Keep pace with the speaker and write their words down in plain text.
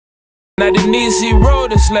Not an easy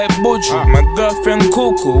road, it's like Buju. My girlfriend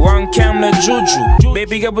cuckoo, one camera juju.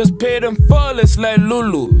 Baby, I was paid in full, it's like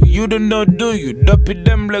Lulu. You don't know, do you? Dopey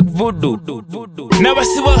them like voodoo. Now I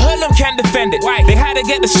see what Harlem can't defend it. Why? They had to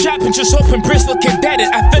get the strap and just hoping Bristol can dead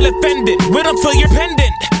it. I feel offended, we don't feel your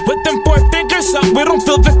pendant. With them 4 fingers up, we don't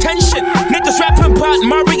feel the tension. Niggas rapping about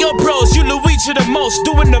Mario Bros, you Luigi the most,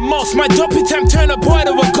 doing the most. My dopey temp turn a boy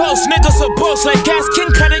to a ghost. Niggas are boss like Gas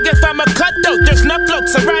King, cutting if I'm a cutthroat. There's no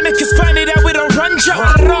floats around it, cause funny that we don't run joke.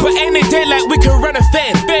 But any day like we can run a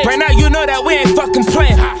fan. Right now you know that we ain't fucking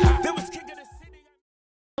playing. There was king of the city.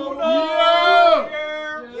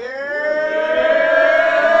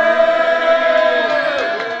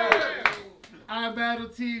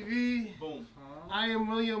 iBattleTV. Boom. I am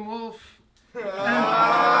William Wolf. I'm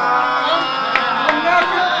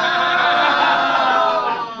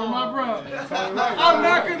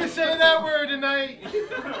not gonna say that word tonight.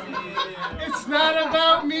 It's not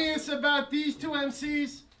about me, it's about these two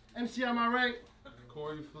MCs. MC, am I right?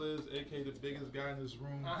 Corey FLIZZ, aka the biggest guy in this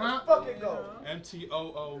room. Fucking go.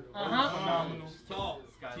 MTOO, phenomenal.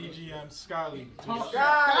 TGM, Skyly.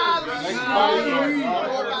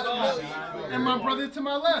 And my brother to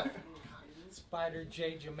my left. Spider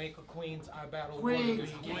J, Jamaica Queens, iBattle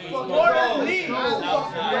Queens. Yeah.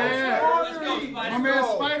 My man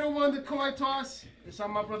Spider won the coin toss. It's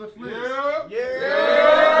on my brother FLIZZ.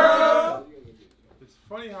 Yeah. It's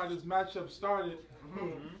funny how this matchup started.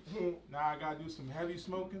 Now I gotta do some heavy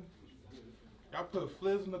smoking. Y'all put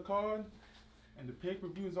FLIZZ in the card, and the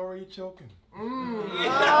pay-per-view is already choking.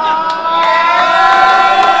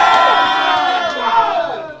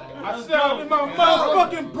 I said I'm in my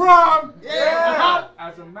motherfucking prime.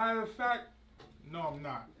 As a matter of fact, no, I'm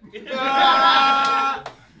not. I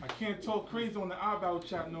can't talk crazy on the iBattle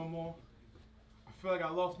chat no more. I feel like I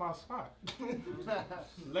lost my spot.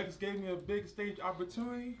 Lex gave me a big stage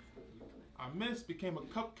opportunity. I missed, became a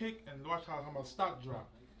cupcake, and watch how my stock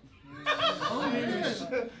dropped.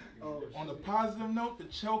 On a positive note, the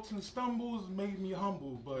chokes and stumbles made me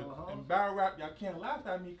humble, but in battle rap, y'all can't laugh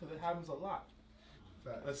at me because it happens a lot.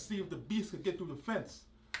 Let's see if the beast could get through the fence.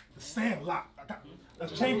 The sand lock.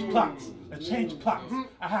 Let's change plots. Let's change plots.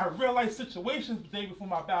 I had real life situations the day before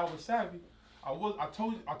my battle with Savvy. I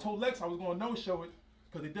told Lex I was gonna no-show it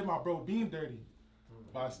because they did my bro Beam dirty,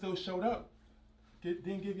 but I still showed up.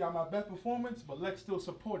 Didn't give y'all my best performance, but Lex still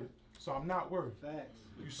supported, so I'm not worried.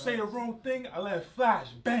 You say the wrong thing, I let it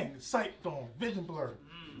flash, bang, sight on, vision blur.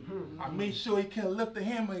 I made sure he couldn't lift the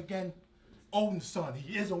hammer again. Odin's son,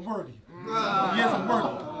 he isn't worthy. He isn't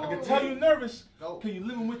worthy. I can tell you nervous, because you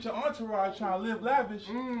living with your entourage trying to live lavish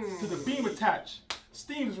to the beam attach.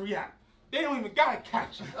 Steams react. They don't even gotta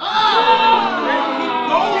catch him.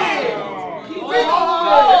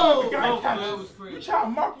 You try to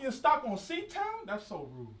market your stock on C-Town? That's so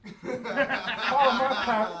rude.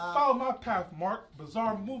 Follow my path, Mark.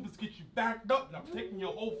 Bizarre movements get you backed up, and I'm taking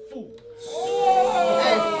your whole food.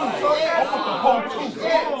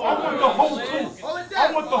 I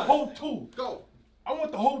want the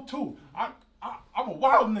whole two. I'm a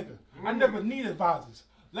wild nigga. I never need advisors.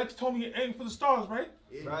 Lex told me to aim for the stars, right?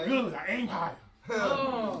 Good, I aim higher.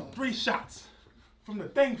 3 shots from the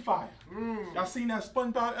thing fire. Y'all seen that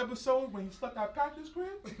SpongeBob episode when he stuck out Patrick's crib?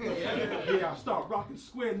 Yeah, I start rocking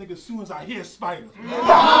square niggas as soon as I hear Spider.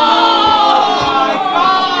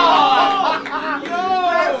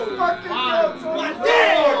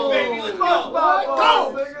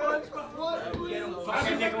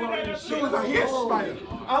 As soon as I hear Spider,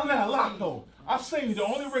 I'm not locked though. I say the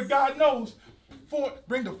only way God knows.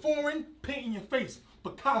 Bring the foreign, paint in your face.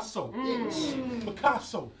 Picasso.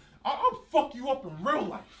 Picasso. I'll fuck you up in real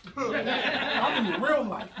life. I'm in real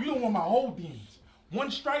life. You don't want my whole demons.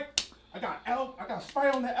 One strike, I got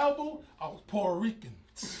Spider on the elbow, I was Puerto Rican.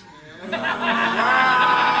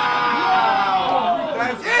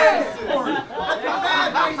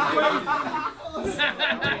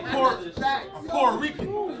 I'm Puerto Rican.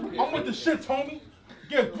 I'm with the shits, homie.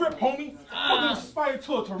 Get a grip, homie. I'm gonna Spider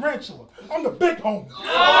to a tarantula. I'm the big homie.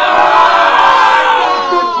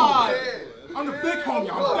 I'm the big homie.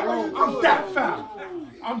 I'm that foul.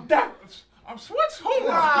 I'm that. What's home?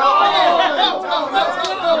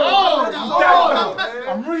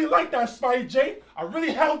 I'm really like that, Spider J. I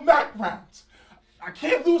really held back rounds. I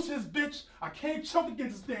can't lose his bitch. I can't choke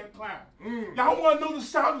against this damn clown. Y'all want to know the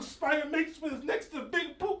sound the Spider makes when it's next to the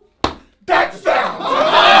big poop? That sound.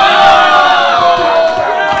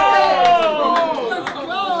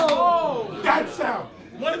 That sound.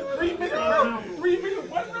 3 minute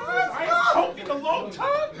wonder. I ain't choked in a long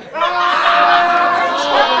time.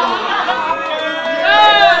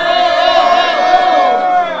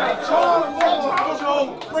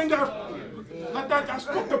 Bring that Let that, that's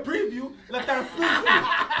fuck the preview. Let that fizz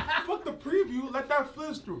through. Fuck the preview. Let that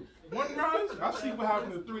fizz through. One round, I see what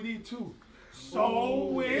happened to 3D too.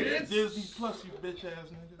 So it's Disney Plus, you bitch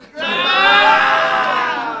ass niggas.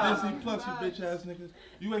 Disney Plus, you bitch ass niggas.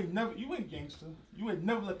 You ain't gangster. You ain't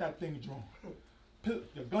never let that thing draw.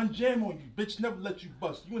 Your gun jam on you, bitch never let you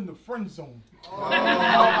bust. You in the friend zone. Bitch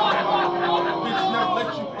never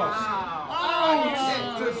let you bust.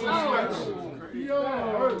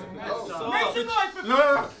 Make some noise for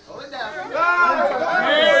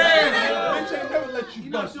Bitch ain't never let you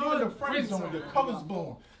bust. You in the friend zone. Your cover's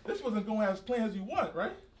blown. This wasn't going as planned as you want,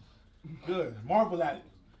 right? Good. Marvel at it.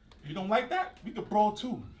 You don't like that? We could brawl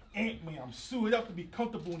too. Ant-Man, I'm suited up to be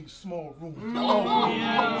comfortable in these small rooms.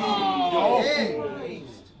 Y'all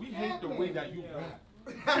we hate the way that you rap.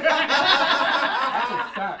 That's a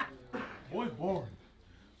fact. Boy, boring.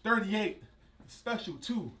 38. Special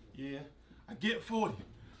too. Yeah. I get 40.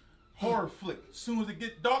 Horror flick. Soon as it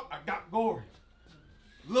get dark, I got gory.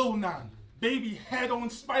 Lil 9. Baby head on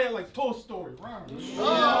fire like Toy Story. Now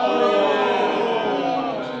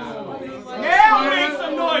make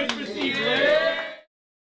some noise for Secret.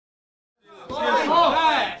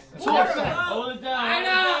 Hold it down. I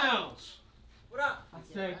know. What up? I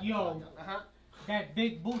said, yo, that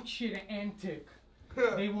big boot shit an antic.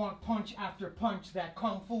 They want punch after punch, that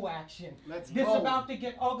kung fu action. This about to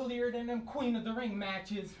get uglier than them Queen of the Ring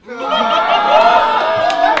matches.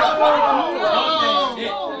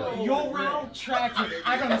 Yo round tragic.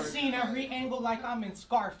 I done seen every angle like I'm in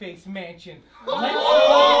Scarface Mansion.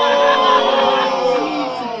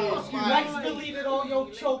 Lex deleted all your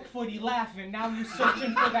choke footy laughing. Now you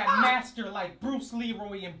searching for that master like Bruce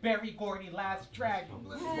Leroy and Barry Gordy Last Dragon.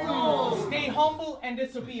 Stay humble and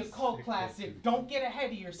this will be a cult classic. Don't get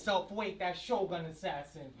ahead of yourself. Wait, that Shogun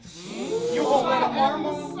assassin. You want that arm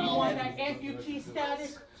on? You want that amputee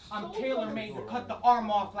static? I'm tailor-made to cut the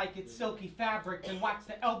arm off like it's silky fabric and watch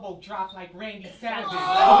the elbow drop like Randy Savage. Watch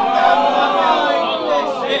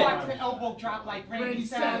the elbow drop like Randy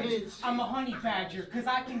Savage. I'm a honey badger because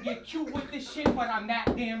I can get cute with this shit, but I'm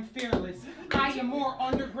that damn fearless. I am more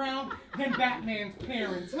underground than Batman's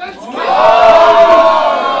parents. Let's go! Let's go!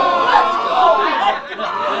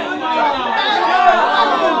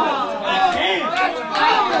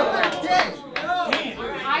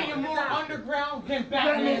 I am more underground than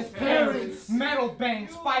Batman's parents. Metal bang,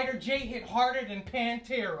 Spider J hit harder than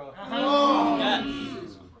Pantera.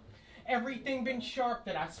 Everything been sharp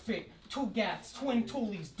that I spit. 2 gats, twin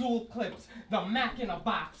toolies, dual clips, the Mac in a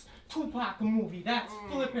box. Tupac movie, that's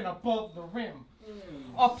flipping above the rim.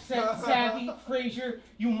 Upset savvy, Frazier,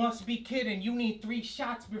 you must be kidding. You need 3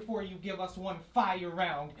 shots before you give us 1 fire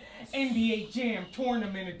round. NBA Jam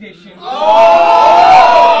Tournament Edition.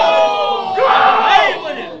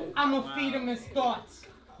 I'ma feed him his thoughts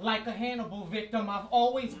like a Hannibal victim. I've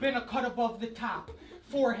always been a cut above the top.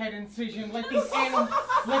 Forehead incision. Let these animals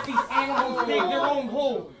dig their own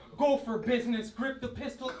hole. Go for business, grip the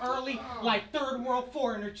pistol early like third world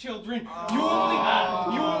foreigner children. You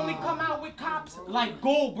only come out with cops like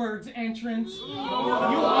Goldberg's entrance. You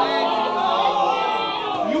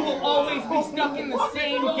will always be stuck in the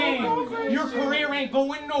same game. Your career ain't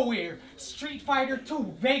going nowhere. Street Fighter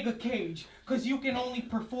 2, Vega Cage. Cause you can only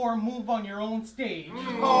perform move on your own stage. We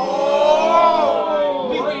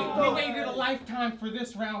waited a lifetime for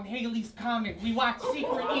this round. Haley's comic. We watched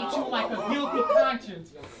Secret eat you like a guilty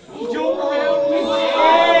conscience. Joke around.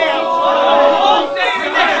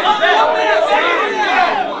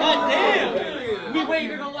 We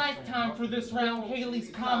waited a lifetime for this round. Haley's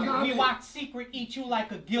comic. We watched Secret eat you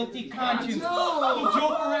like a guilty conscience. He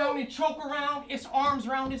joke around and choke around. It's arms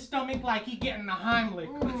round his stomach like he getting a Heimlich.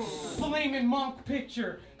 Flaming Monk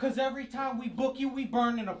picture. Cause every time we book you, we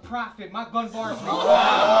burning a profit. My gun bars spit.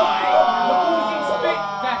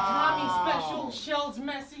 That Tommy special, shells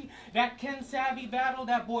messy. That Ken Savvy battle,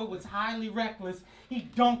 that boy was highly reckless. He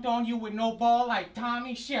dunked on you with no ball like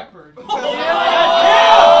Tommy Shepard.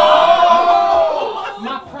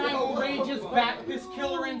 My primal rage is back. This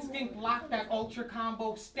killer instinct locked, that ultra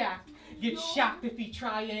combo stacked. Get shocked if he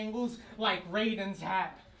triangles like Raiden's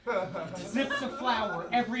hat. Zips of flour,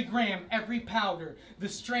 every gram, every powder. The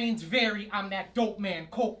strains vary, I'm that dope man,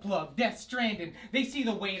 coke plug, Death Stranding. They see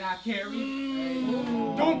the weight I carry.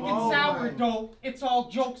 Don't get sour, dope. It's all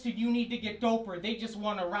jokes if you need to get doper. They just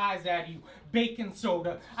want to rise at you. Baking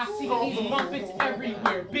soda. I see these Muppets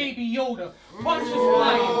everywhere. Baby Yoda. Punches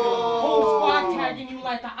flying. Whole squad tagging you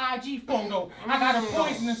like an IG photo. I got a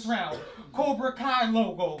poisonous round. Cobra Kai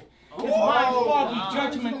logo. His mind foggy,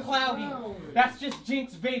 judgment cloudy. That's just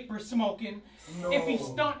Jinx vapor smoking. If he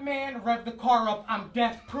stunt man, rev the car up, I'm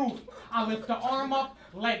death proof. I lift the arm up,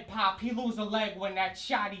 leg pop. He lose a leg when that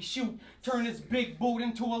shot he shoot. Turn his big boot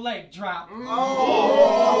into a leg drop. You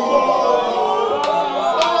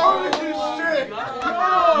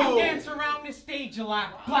dance around this stage a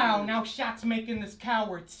lot. Plow, now shots making this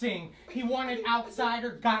coward sing. He wanted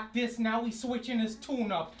outsider, got this, now he's switching his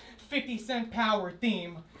tune up. 50-cent power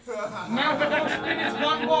theme. Now he gonna spin his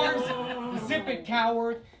gun bars. Zip it,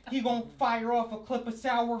 coward. He gonna fire off a clip of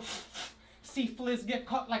sour. See FLIZZ get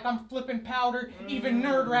cut like I'm flipping powder. Even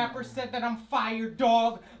nerd rappers said that I'm fired,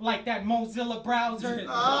 dog. Like that Mozilla browser.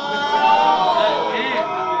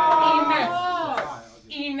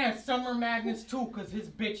 Enes, Summer Madness 2, cause his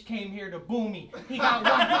bitch came here to boo me. He got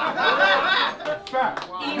one.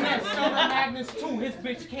 Enes, Summer Madness 2, his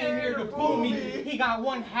bitch came here to boo me. He got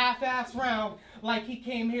one half-ass round, like he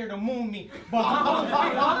came here to moon me. But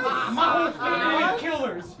my whole family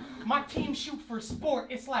killers. My team shoot for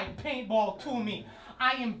sport, it's like paintball to me.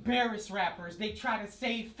 I embarrass rappers, they try to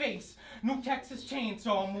save face. New Texas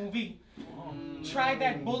Chainsaw movie. Try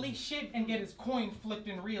that bully shit and get his coin flipped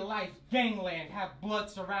in real life. Gangland, have blood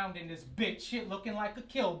surrounding this bitch. Shit looking like a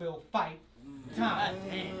Kill Bill fight. Time.